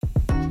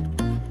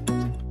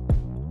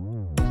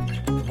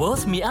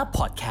Worth Me Up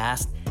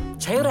Podcast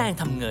ใช้แรง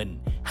ทำเงิน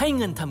ให้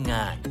เงินทำง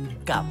าน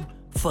กับ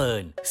เฟิ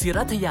ร์น ศิ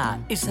รัทยา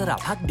อิสระ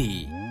ภักดี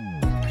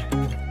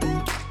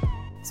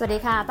สวัสดี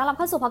ค่ะต้อนรับเ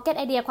ข้าสู่ Pocket ไ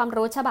อเดียความ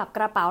รู้ฉบับก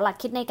ระเป๋าหลัก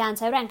คิดในการใ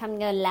ช้แรงทำ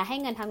เงินและให้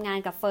เงินทำงาน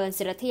กับเฟิร์น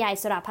ศิรัทยา อิ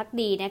สระภัก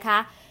ดีนะคะ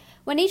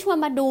วันนี้ชวน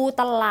มาดู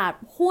ตลาด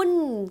หุ้น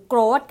โกร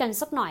ทกัน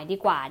สักหน่อยดี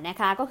กว่านะ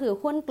คะก็คือ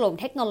หุ้นกลุ่ม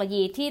เทคโนโล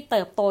ยีที่เ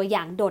ติบโตอ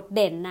ย่างโดดเ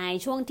ด่นใน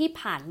ช่วงที่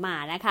ผ่านมา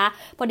นะคะ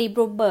พอดีบ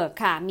ลูมเบิร์ก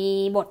ค่ะมี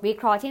บทวิเ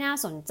คราะห์ที่น่า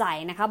สนใจ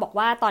นะคะบอก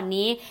ว่าตอน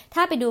นี้ถ้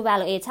าไปดู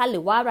valuation ห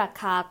รือว่ารา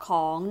คาข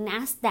อง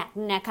NASDAQ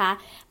นะคะ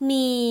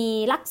มี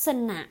ลักษ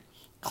ณะ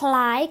ค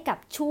ล้ายกับ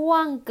ช่ว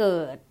งเกิ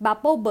ด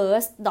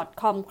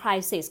bubbleburst.com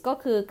crisis ก็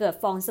คือเกิด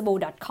ฟองสบู่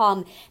 .com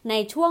ใน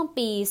ช่วง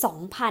ปี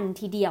 2000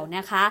 ทีเดียวน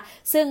ะคะ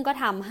ซึ่งก็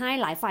ทำให้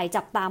หลายฝ่าย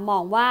จับตามอ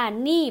งว่า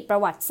นี่ปร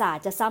ะวัติศาสต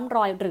ร์จะซ้ำร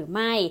อยหรือไ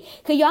ม่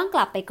คือย้อนก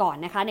ลับไปก่อน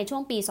นะคะในช่ว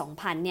งปี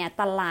 2000 เนี่ย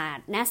ตลาด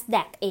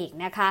NASDAQ เอง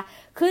นะคะ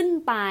ขึ้น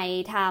ไป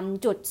ท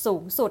ำจุดสู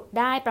งสุด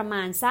ได้ประม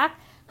าณสัก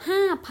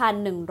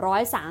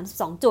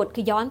5,132 จุด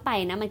คือย้อนไป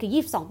นะมันคือ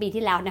22ปี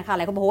ที่แล้วนะคะห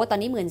ลายคนบอกว่าตอน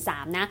นี้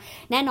 13,000 นะ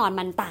แน่นอน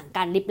มันต่าง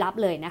กันลิบลับ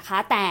เลยนะคะ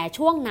แต่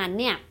ช่วงนั้น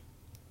เนี่ย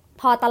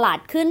พอตลาด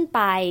ขึ้นไป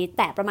แ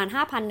ตะประมาณ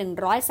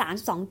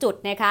 5,132 จุด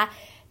นะคะ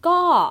ก็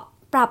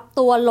ปรับ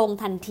ตัวลง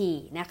ทันที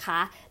นะคะ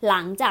หลั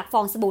งจากฟ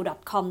องสบู่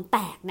 .com แต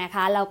กนะค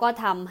ะแล้วก็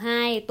ทำให้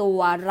ตัว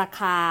รา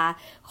คา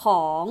ข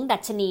องดั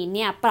ชนีเ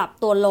นี่ยปรับ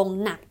ตัวลง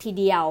หนักที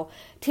เดียว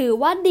ถือ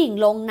ว่าดิ่ง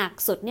ลงหนัก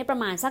สุดเนี่ยประ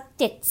มาณสัก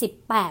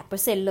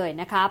 78% เลย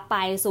นะคะไป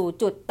สู่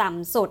จุดต่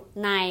ำสุด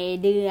ใน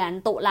เดือน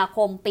ตุลาค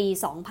มปี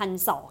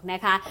 2002 น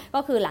ะคะก็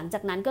คือหลังจา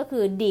กนั้นก็คื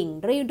อดิ่ง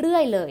เรื่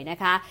อยๆเลยนะ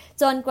คะ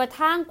จนกระ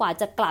ทั่งกว่า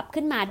จะกลับ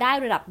ขึ้นมาได้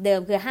ระดับเดิม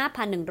คือ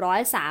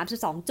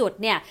 5,132 จุด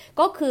เนี่ย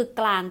ก็คือ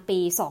กลางปี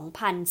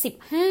 2015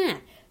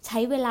 ใช้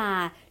เวลา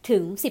ถึ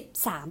ง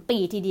13ปี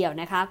ทีเดียว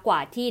นะคะกว่า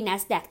ที่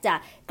NASDAQ จะ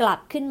กลับ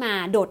ขึ้นมา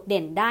โดดเ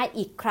ด่นได้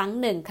อีกครั้ง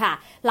หนึ่งค่ะ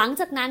หลัง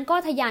จากนั้นก็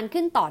ทะยาน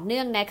ขึ้นต่อเนื่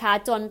องนะคะ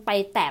จนไป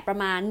แตะประ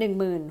มาณ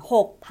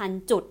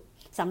 16,000 จุด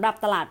สำหรับ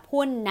ตลาด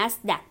หุ้น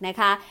NASDAQ นะ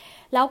คะ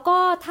แล้วก็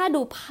ถ้า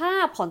ดูภา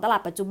พของตลา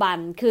ดปัจจุบัน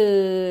คือ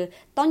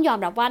ต้องยอม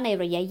รับว่าใน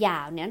ระยะยา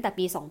วเนี่ยตั้งแต่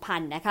ปี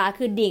 2000 นะคะ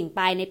คือดิ่งไ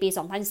ปในปี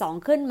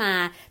 2002 ขึ้นมา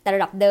แต่ร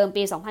ะดับเดิม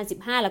ปี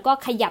 2015 แล้วก็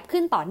ขยับ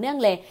ขึ้นต่อเนื่อง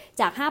เลย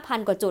จาก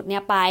 5,000 กว่าจุดเนี่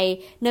ยไป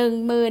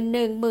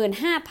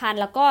 15,000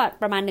 แล้วก็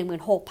ประมาณ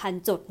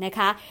 16,000 จุดนะค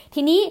ะ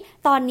ทีนี้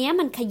ตอนนี้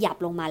มันขยับ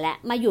ลงมาแล้ว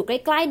มาอยู่ใก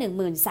ล้ๆ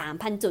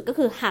 13,000 จุดก็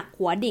คือหัก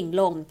หัวดิ่ง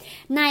ลง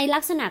ในลั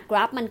กษณะกร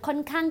าฟมันค่อ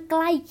นข้างใก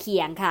ล้เคี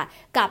ยงค่ะ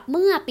กับเ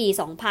มื่อปี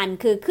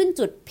 2000 คือขึ้น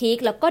จุดพีค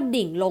แล้วก็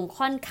ดิ่งลง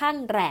ค่อนข้าง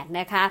แรง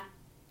นะคะ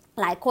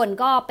หลายคน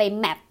ก็ไป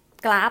แมป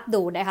กราฟ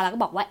ดูนะคะแล้วก็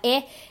บอกว่า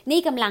นี่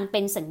กำลังเป็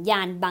นสัญญา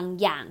ณบาง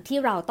อย่างที่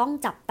เราต้อง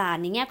จับตา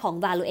ในแง่ของ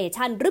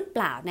valuation หรือเป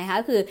ล่านะคะ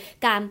คือ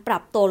การปรั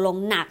บตัวลง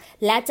หนัก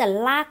และจะ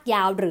ลากย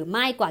าวหรือไ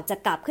ม่กว่าจะ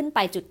กลับขึ้นไป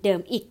จุดเดิม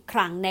อีกค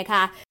รั้งนะค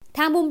ะท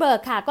างบูมเบิร์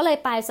กค่ะก็เลย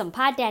ไปสัมภ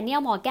าษณ์แดเนีย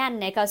ลมอร์แกน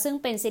นะคะซึ่ง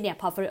เป็น Senior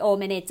Portfolio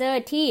Manager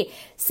ที่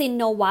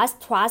Synovus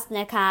Trust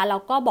นะคะแล้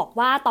วก็บอก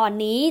ว่าตอน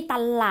นี้ต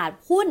ลาด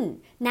หุ้น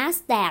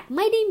NASDAQ ไ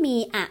ม่ได้มี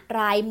อะไ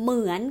รเห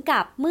มือน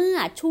กับเมื่อ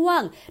ช่วง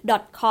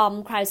 .com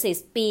crisis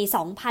ปี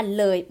 2000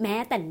 เลยแม้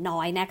แต่น้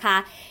อยนะคะ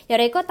อย่าง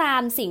ไรก็ตา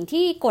มสิ่ง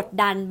ที่กด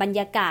ดันบรร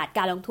ยากาศก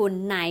ารลงทุน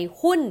ใน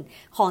หุ้น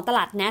ของตล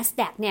าด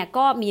NASDAQ เนี่ย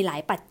ก็มีหลา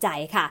ยปัจจัย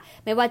ค่ะ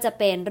ไม่ว่าจะ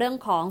เป็นเรื่อง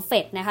ของเฟ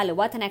ดนะคะหรือ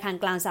ว่าธนาคาร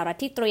กลางสหรัฐ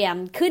ที่เตรียม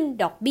ขึ้น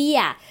ดอกเบี้ย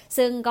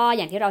ซึ่งก็อ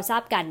ย่างที่เราทรา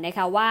บกันนะค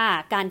ะว่า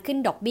การขึ้น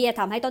ดอกเบี้ย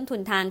ทำให้ต้นทุ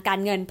นทางการ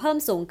เงินเพิ่ม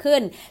สูงขึ้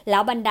นแล้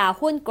วบรรดา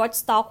หุ้น growth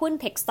stock หุ้น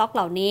tech stock เ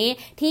หล่านี้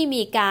ที่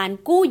มีการ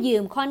กู้ยื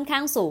มค่อนข้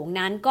างสูง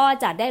นั้นก็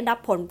จะได้รับ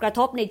ผลกระท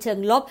บในเชิง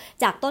ลบ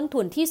จากต้น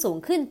ทุนที่สูง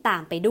ขึ้นตา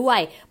มไปด้วย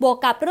บวก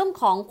กับเรื่อง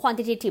ของ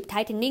quantitative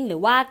tightening หรื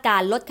อว่ากา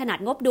รลดขนาด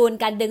งบดุล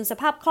การดึงส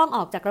ภาพคล่องอ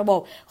อกจากระบ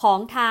บของ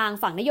ทาง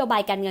ฝั่งนโยบา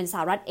ยการเงินส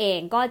หรัฐเอง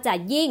ก็จะ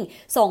ยิ่ง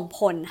ส่งผ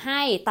ลใ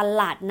ห้ต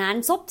ลาดนั้น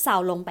ซบเซา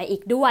ลงไปอี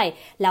กด้วย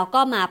แล้วก็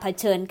มาเผ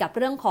ชิญกับเ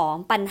รื่องของ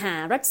ปัญหา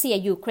รัสเซีย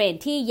ยูเครน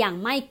ที่ยัง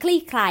ไม่คลี่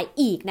คลาย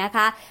อีกนะค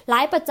ะหลา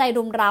ยปัจจัย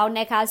รุมเร้า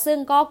นะคะซึ่ง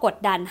ก็กด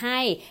ดันให้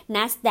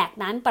NASDAQ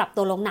นั้นปรับ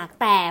ตัวลงหนัก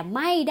แต่ไ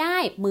ม่ได้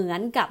เหมือ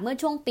นกับเมื่อ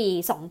ช่วงปี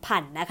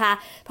 2000 นะคะ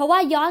เพราะว่า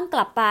ย้อนก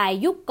ลับไป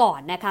ยุคก่อน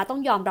นะคะต้อ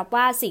งยอมรับ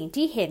ว่าสิ่ง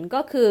ที่เห็น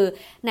ก็คือ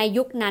ใน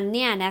ยุคนั้นเ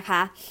นี่ยนะค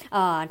ะ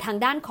ทาง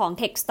ด้านของ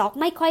Tech Stock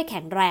ไม่ค่อยแ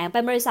ข็งแรงเป็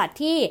นบริษัท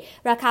ที่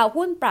ราคา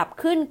หุ้นปรับ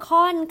ขึ้น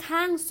ค่อน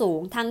ข้างสู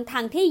ง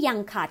ทั้งที่ยัง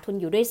ขาดทุน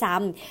อยู่ด้วยซ้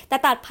ำแต่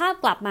ตัดภาพ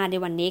กลับมาใน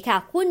วันนี้ค่ะ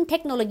หุ้นเท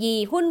คโนโลยี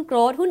หุ้นโกร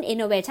ทหุ้น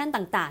innovation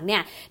ต่างๆเนี่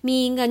ยมี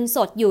เงินส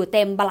ดอยู่เ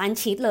ต็มบาลานซ์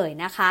ชีทเลย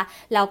นะคะ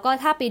แล้วก็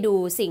ถ้าไปดู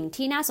สิ่ง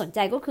ที่น่าสนใจ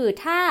ก็คือ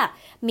ถ้า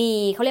มี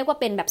เขาเรียกว่า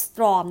เป็นแบบ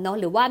storm เนาะ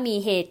หรือว่ามี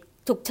เหตุ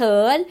ฉุกเฉิ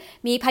น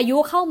มีพายุ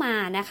เข้ามา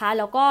นะคะแ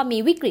ล้วก็มี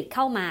วิกฤตเ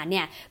ข้ามาเ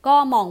นี่ยก็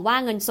มองว่า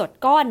เงินสด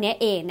ก้อนนี้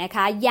เองนะค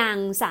ะยัง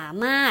สา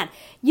มารถ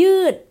ยื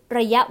ด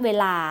ระยะเว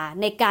ลา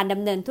ในการด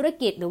ำเนินธุร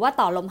กิจหรือว่า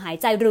ต่อลมหาย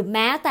ใจหรือแ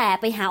ม้แต่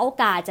ไปหาโอ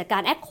กาสจากกา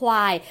รแอคคว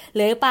ายห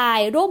รือไป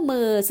ร่วม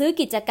มือซื้อ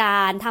กิจกา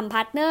รทำพ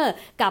าร์ทเนอร์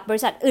กับบ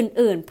ริษัท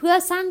อื่นๆเพื่อ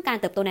สร้างการ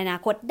เติบโตในอนา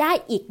คตได้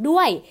อีกด้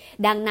วย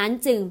ดังนั้น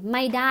จึงไ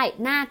ม่ได้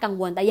น่ากัง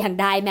วลแต่อย่าง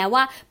ใดแม้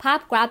ว่าภาพ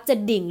กราฟจะ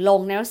ดิ่งลง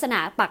ในลักษณะ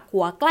ปัก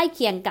หัวใกล้เ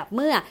คียงกับเ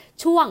มื่อ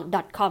ช่วง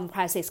 .com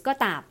crisis ก็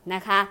ตามน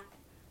ะคะ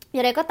อย่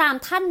างไรก็ตาม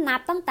ท่านนั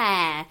บตั้งแต่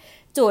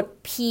จุด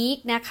พีค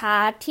นะคะ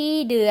ที่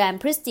เดือน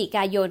พฤศจิก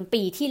ายน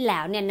ปีที่แล้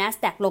วเนี่ย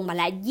NASDAQ ลงมา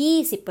แล้ว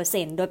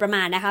 20% โดยประม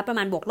าณนะคะประม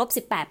าณบวกลบ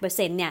 18% เ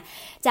นี่ย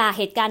จากเ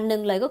หตุการณ์หนึ่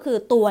งเลยก็คือ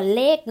ตัวเ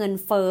ลขเงิน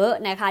เฟ้อ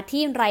นะคะ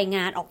ที่รายง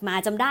านออกมา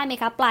จำได้ไหม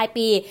คะปลาย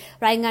ปี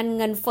รายงาน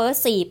เงินเฟ้อ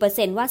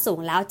 4% ว่าสูง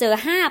แล้วเจอ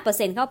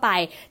 5% เข้าไป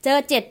เจอ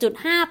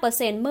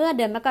 7.5% เมื่อเ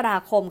ดือนมกรา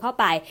คมเข้า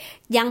ไป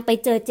ยังไป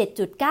เจอ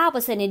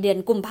 7.9% ในเดือน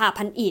กุมภา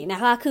พันธ์อีกนะ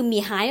คะคือมี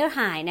higher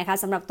high นะคะ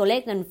สำหรับตัวเล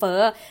ขเงินเฟ้อ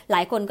หล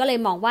ายคนก็เลย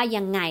มองว่า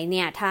ยังไงเ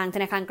นี่ยทางธ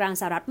นาคารกลาง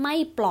สหรัฐไม่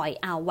ปล่อย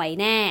เอาไว้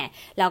แน่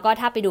แล้วก็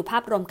ถ้าไปดูภา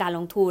พรวมการล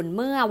งทุนเ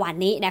มื่อวัน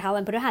นี้นะคะ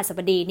วันพฤหัสบ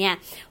ดีเนี่ย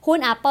หุ้น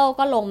Apple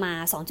ก็ลงมา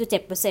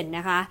 2.7% น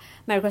ะคะ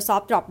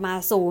Microsoft ดรอปมา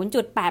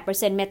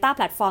 0.8% Meta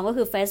Platform ก็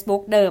คือ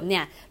Facebook เดิมเนี่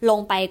ยลง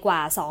ไปกว่า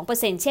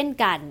 2% เช่น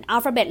กัน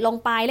Alphabet ลง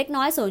ไปเล็ก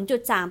น้อย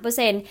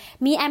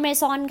 0.3% มี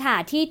Amazon ค่ะ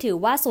ที่ถือ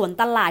ว่าส่วน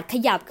ตลาดข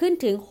ยับขึ้น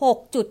ถึง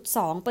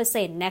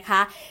 6.2% นะค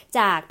ะ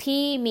จาก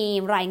ที่มี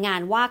รายงา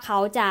นว่าเขา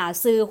จะ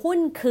ซื้อหุ้น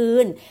คื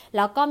นแ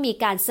ล้วก็มี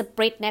การสป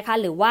ริตนะคะ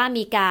หรือว่า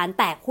มีการ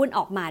แตกหุ้นอ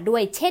อกมาด้ว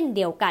ยเช่นเ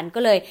ดียวกันก็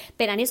เลยเ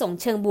ป็นอานิสงส์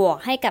เชิงบวก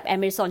ให้กับ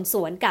Amazon ส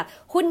วนกับ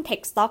หุ้น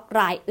Tech Stock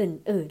ราย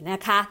อื่นๆน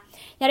ะคะ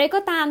อย่างไรก็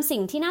ตามสิ่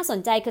งที่น่าสน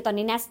ใจคือตอน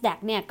นี้ NASDAQ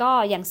เนี่ยก็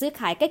ยังซื้อ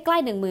ขายใกล้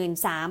ๆ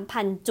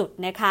 13,000 จุด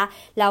นะคะ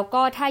แล้ว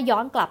ก็ถ้าย้อ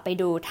นกลับไป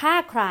ดูถ้า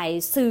ใคร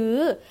ซื้อ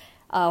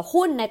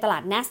หุ้นในตลา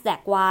ด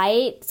NASDAQ ไว้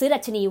ซื้อดั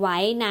ชนีไว้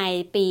ใน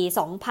ปี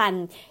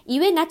 2000 อี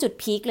เวนต์ณจุด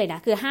พีคเลยนะ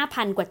คือ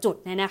 5,000 กว่าจุด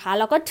เนี่ยนะคะ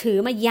แล้วก็ถือ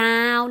มาย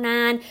าวน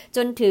านจ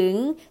นถึง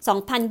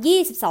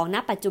 2022 ณ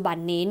ปัจจุบัน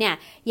นี้เนี่ย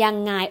ยัง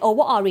ไง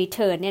overall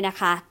return เนี่ยนะ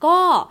คะก็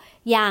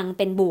ยังเ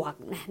ป็นบวก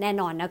แน่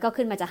นอนแล้วก็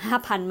ขึ้นมาจาก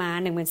 5,000 มา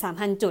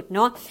 13,000 จุดเน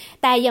าะ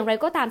แต่อย่างไร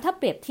ก็ตามถ้าเ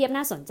ปรียบเทียบ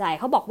น่าสนใจ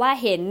เขาบอกว่า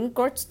เห็น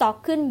growth stock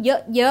ขึ้น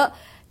เยอะ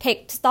Tech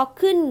Stock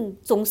ขึ้น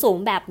สูง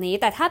แบบนี้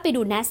แต่ถ้าไป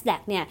ดู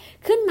NASDAQ เนี่ย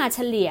ขึ้นมาเฉ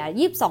ลี่ย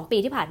22 ปี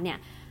ที่ผ่านเนี่ย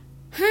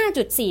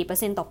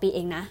 5.4% ต่อปีเอ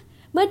งนะ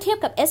เมื่อเทียบ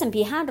กับ S&P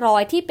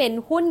 500 ที่เป็น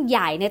หุ้นให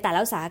ญ่ในแต่ละ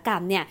อุตสาหกรร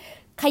มเนี่ย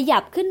ขยั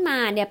บขึ้นมา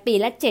เนี่ยปี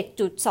ละ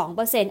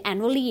 7.2%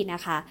 annually น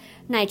ะคะ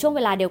ในช่วงเ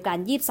วลาเดียวกัน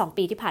22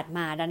 ปีที่ผ่านม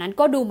าดังนั้น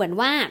ก็ดูเหมือน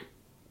ว่า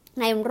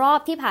ในรอบ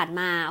ที่ผ่าน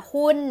มา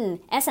หุ้น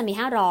S&P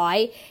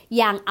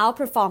 500 ยัง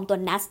outperform ตัว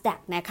NASDAQ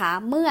นะคะ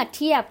เมื่อเ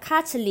ทียบค่า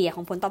เฉลี่ยข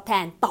องผลตอบแท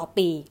นต่อ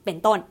ปีเป็น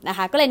ต้นนะค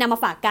ะก็เลยนำมา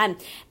ฝากกัน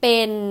เป็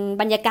น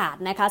บรรยากาศ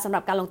นะคะสำหรั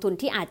บการลงทุน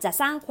ที่อาจจะ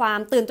สร้างความ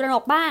ตื่นตระหน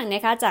กบ้างน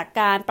ะคะจาก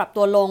การปรับ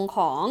ตัวลงข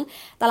อง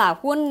ตลาด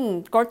หุ้น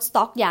growth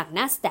stock อย่าง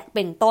NASDAQ เ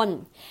ป็นต้น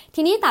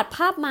ทีนี้ตัดภ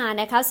าพมา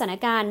นะคะสถาน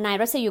การณ์ใน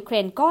รัสเซียยูเคร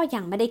นก็ยั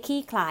งไม่ได้ค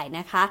ลี่คลายน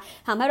ะคะ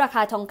ทำให้ราค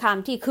าทองค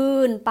ำที่ขึ้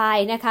นไป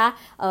นะคะ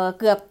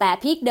เกือบแต่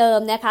พีคเดิม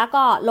นะคะ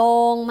ก็ล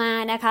งม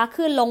านะคะ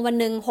ขึ้นลงวัน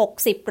หนึ่ง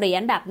60 เหรีย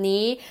ญแบบ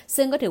นี้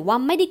ซึ่งก็ถือว่า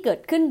ไม่ได้เกิด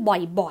ขึ้น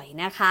บ่อย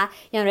ๆนะคะ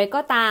อย่างไร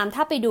ก็ตามถ้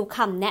าไปดูค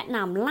ำแนะน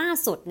ำล่า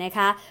สุดนะค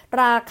ะ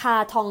ราคา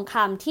ทองค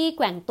ำที่แ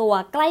กว่งตัว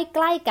ใก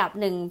ล้ๆกับ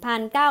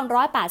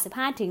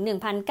 1,985 ถึง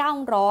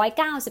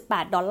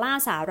 1,998 ดอลลา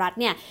ร์สหรัฐ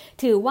เนี่ย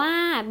ถือว่า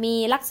มี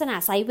ลักษณะ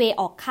ไซด์เวย์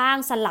ออกข้าง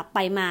สลับไป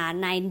มา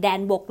ในแด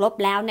นบวกลบ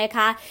แล้วนะค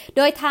ะโ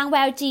ดยทาง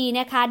WLG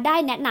นะคะได้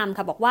แนะนำ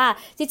ค่ะบอกว่า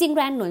จริงๆแ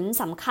รงหนุน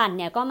สำคัญเ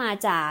นี่ยก็มา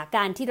จากก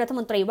ารที่รัฐม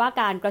นตรีว่า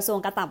การกระทรวง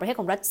การต่างประเทศ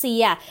ของรัสเซี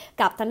ย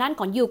กับทางด้าน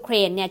ของยูเคร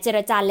นเนี่ยเจ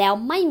รจาแล้ว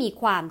ไม่มี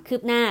ความคื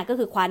บหน้าก็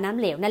คือคว้าน้ำ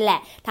เหลวนั่นแหละ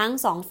ทั้ง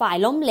2ฝ่าย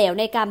ล้มเหลว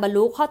ในการบรร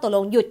ลุข้อตกล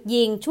งหยุด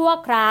ยิงชั่ว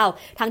คราว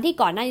ทั้งที่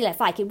ก่อนหน้านี้หลาย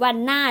ฝ่ายคิดว่า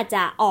น่าจ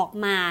ะออก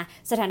มา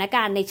สถานก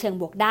ารณ์ในเชิง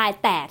บวกได้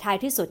แต่ท้าย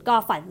ที่สุดก็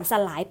ฝันส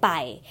ลายไป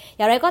อ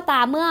ย่างไรก็ตา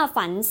มเมื่อ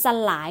ฝันส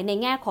ลายใน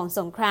แง่ของ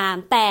สงคราม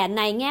แต่ใ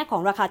นแง่ขอ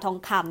งราคาทอง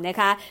คำนะ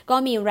คะก็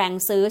มีแรง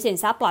ซื้อสิน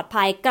ทรัพย์ปลอด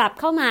ภัยกลับ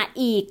เข้ามา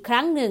อีกค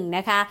รั้งหนึ่งน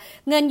ะคะ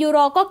เงินยูโร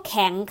ก็แ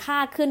ข็งค่า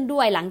ขึ้นด้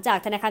วยหลังจาก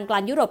ธนาคารกลา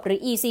งยุโรปหรือ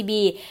ECB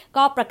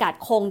ก็ประกาศ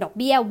คงดอกเ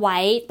บี้ยไว้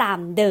ตาม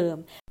เดิม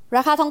ร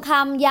าคาทองค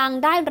ำยัง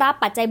ได้รับ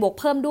ปัจจัยบวก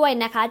เพิ่มด้วย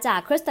นะคะจาก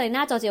คริสตาลิน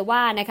าจอร์เจว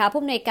านะคะ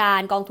ผู้อำนวยการ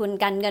กองทุน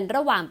การเงินร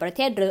ะหว่างประเท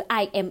ศหรือ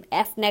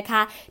IMF นะค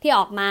ะที่อ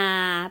อกมา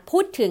พู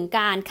ดถึง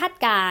การคาด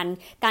การณ์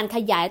การข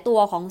ยายตัว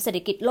ของเศรษฐ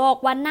กิจโลก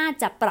ว่าน่า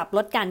จะปรับล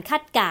ดการคา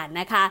ดการณ์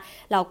นะคะ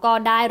แล้วก็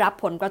ได้รับ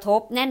ผลกระทบ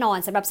แน่นอน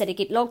สำหรับเศรษฐ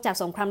กิจโลกจาก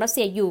สงครามรัสเ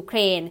ซียยูเคร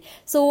น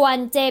ส่วน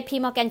JP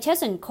Morgan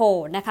Chase & Co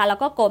นะคะแล้ว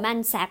ก็ Goldman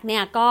Sachs เนี่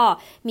ยก็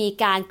มี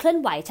การเคลื่อน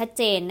ไหวชัดเ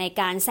จนใน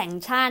การแซง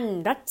ชั่น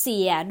รัสเซี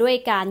ยด้วย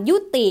การยุ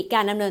ติก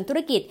ารดำเนินธุ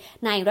รกิจ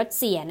ในรัส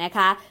เซียนะค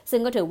ะซึ่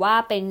งก็ถือว่า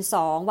เป็น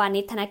2วา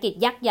นิชธนกิจ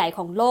ยักษ์ใหญ่ข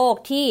องโลก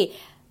ที่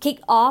kick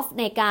off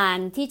ในการ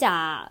ที่จะ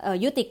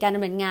ยุติการดำ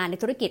เนินงานใน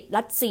ธุรกิจ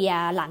รัสเซีย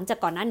หลังจาก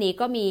ก่อนหน้านี้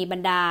ก็มีบร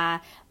รดา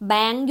แบ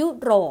งก์ยุ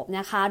โรปน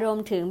ะคะรวม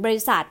ถึงบ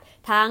ริษัท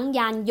ทั้งย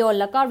านยนต์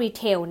แล้วก็รี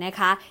เทลนะ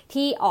คะ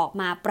ที่ออก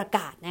มาประก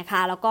าศนะค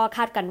ะแล้วก็ค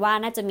าดกันว่า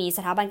น่าจะมีส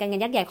ถาบันการเงิ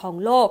นยักษ์ใหญ่ของ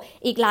โลก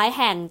อีกหลายแ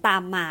ห่งตา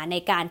มมาใน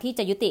การที่จ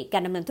ะยุติกา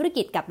รดำเนินธุร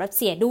กิจกับรัสเ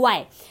ซียด้วย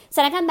ส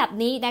ถานการณ์แบบ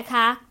นี้นะค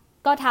ะ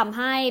ก็ทำใ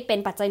ห้เป็น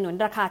ปัจจัยหนุน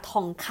ราคาท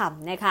องค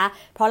ำนะคะ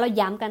เพราะเรา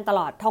ย้ำกันตล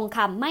อดทองค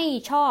ำไม่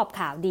ชอบ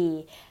ข่าวดี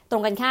ตร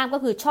งกันข้ามก็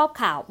คือชอบ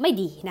ข่าวไม่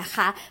ดีนะค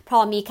ะพอ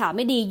มีข่าวไ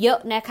ม่ดีเยอะ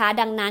นะคะ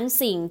ดังนั้น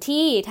สิ่ง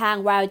ที่ทาง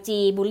YLG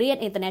Bullion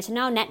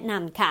International แนะน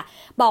ำค่ะ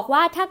บอกว่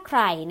าถ้าใค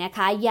รนะค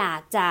ะอยา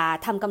กจะ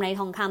ทำกำไร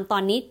ทองคำตอ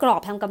นนี้กรอ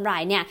บทำกำไร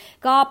เนี่ย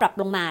ก็ปรับ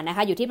ลงมานะค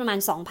ะอยู่ที่ประมาณ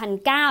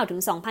 2,900 ถึ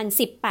ง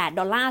 2,018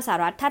 ดอลลาร์สห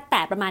รัฐถ้าแต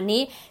ะประมาณ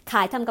นี้ข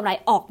ายทำกำไร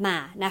ออกมา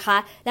นะคะ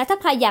และถ้า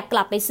ใครอยากก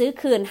ลับไปซื้อ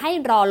คืนให้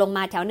รอลงม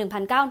าแถว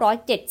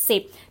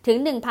 1,970 ถึง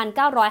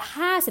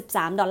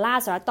 1,953 ดอลลาร์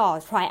สหรัฐต่อ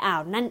try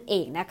out นั่นเอ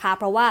งนะคะเ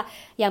พราะว่า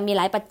ยังมีห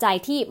ลายปัจจัย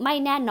ที่ไม่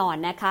แน่นอน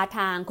นะคะท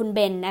างคุณเบ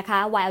นนะคะ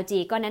YLG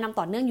ก็แนะนำ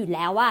ต่อเนื่องอยู่แ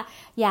ล้วว่า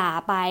อย่า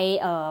ไป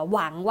ห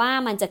วังว่า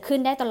มันจะขึ้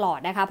นได้ตลอด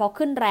นะคะเพราะ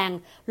ขึ้นแรง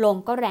ลง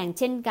ก็แรง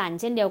เช่นกัน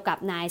เช่นเดียวกับ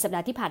ในสัปด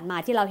าห์ที่ผ่านมา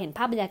ที่เราเห็นภ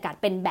าพบรรยากาศ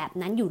เป็นแบบ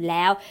นั้นอยู่แ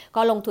ล้ว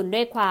ก็ลงทุนด้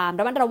วยความ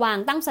ระมัดระวัง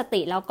ตั้งส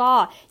ติแล้วก็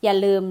อย่า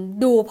ลืม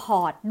ดูพ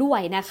อร์ตด้วย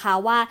นะคะ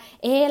ว่า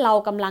เรา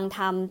กำลังท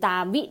ำตา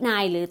มวินั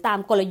ยหรือตาม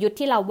กลยุทธ์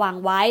ที่เราวาง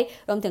ไว้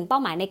รวมถึงเป้า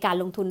หมายในการ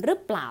ลงทุนหรือ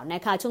เปล่าน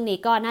ะคะช่วงนี้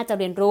ก็น่าจะ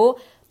เรียนรู้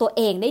ตัวเ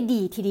องได้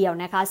ดีทีเดียว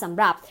นะคะสำ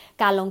หรับ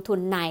การลงทุน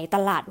ในต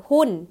ลาด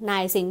หุ้นใน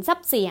สินทรัพ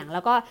ย์เสี่ยงแ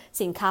ล้วก็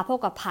สินค้าโภ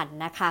คภัณฑ์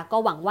นะคะก็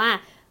หวังว่า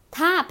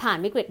ถ้าผ่าน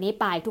วิกฤตนี้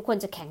ไปทุกคน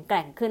จะแข็งแก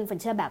ร่งขึ้นเฟิร์น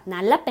เชื่อแบบ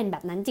นั้นและเป็นแบ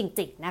บนั้นจ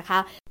ริงๆนะคะ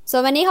ส่ว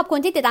นวันนี้ขอบคุณ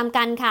ที่ติดตาม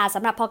กันค่ะส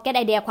ำหรับ Pocket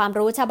Idea ความ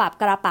รู้ฉบับ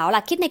กระเป๋าห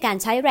ลักคิดในการ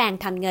ใช้แรง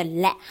ทำเงิน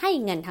และให้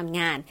เงินทำง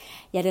าน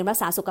อย่าลืมรัก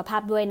ษาสุขภา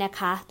พด้วยนะค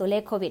ะตัวเล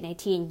ขโควิด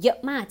 -19 เยอะ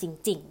มากจ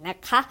ริงๆนะ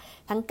คะ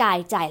ทั้งกาย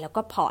ใจแล้ว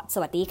ก็พอร์ตส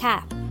วัสดีค่ะ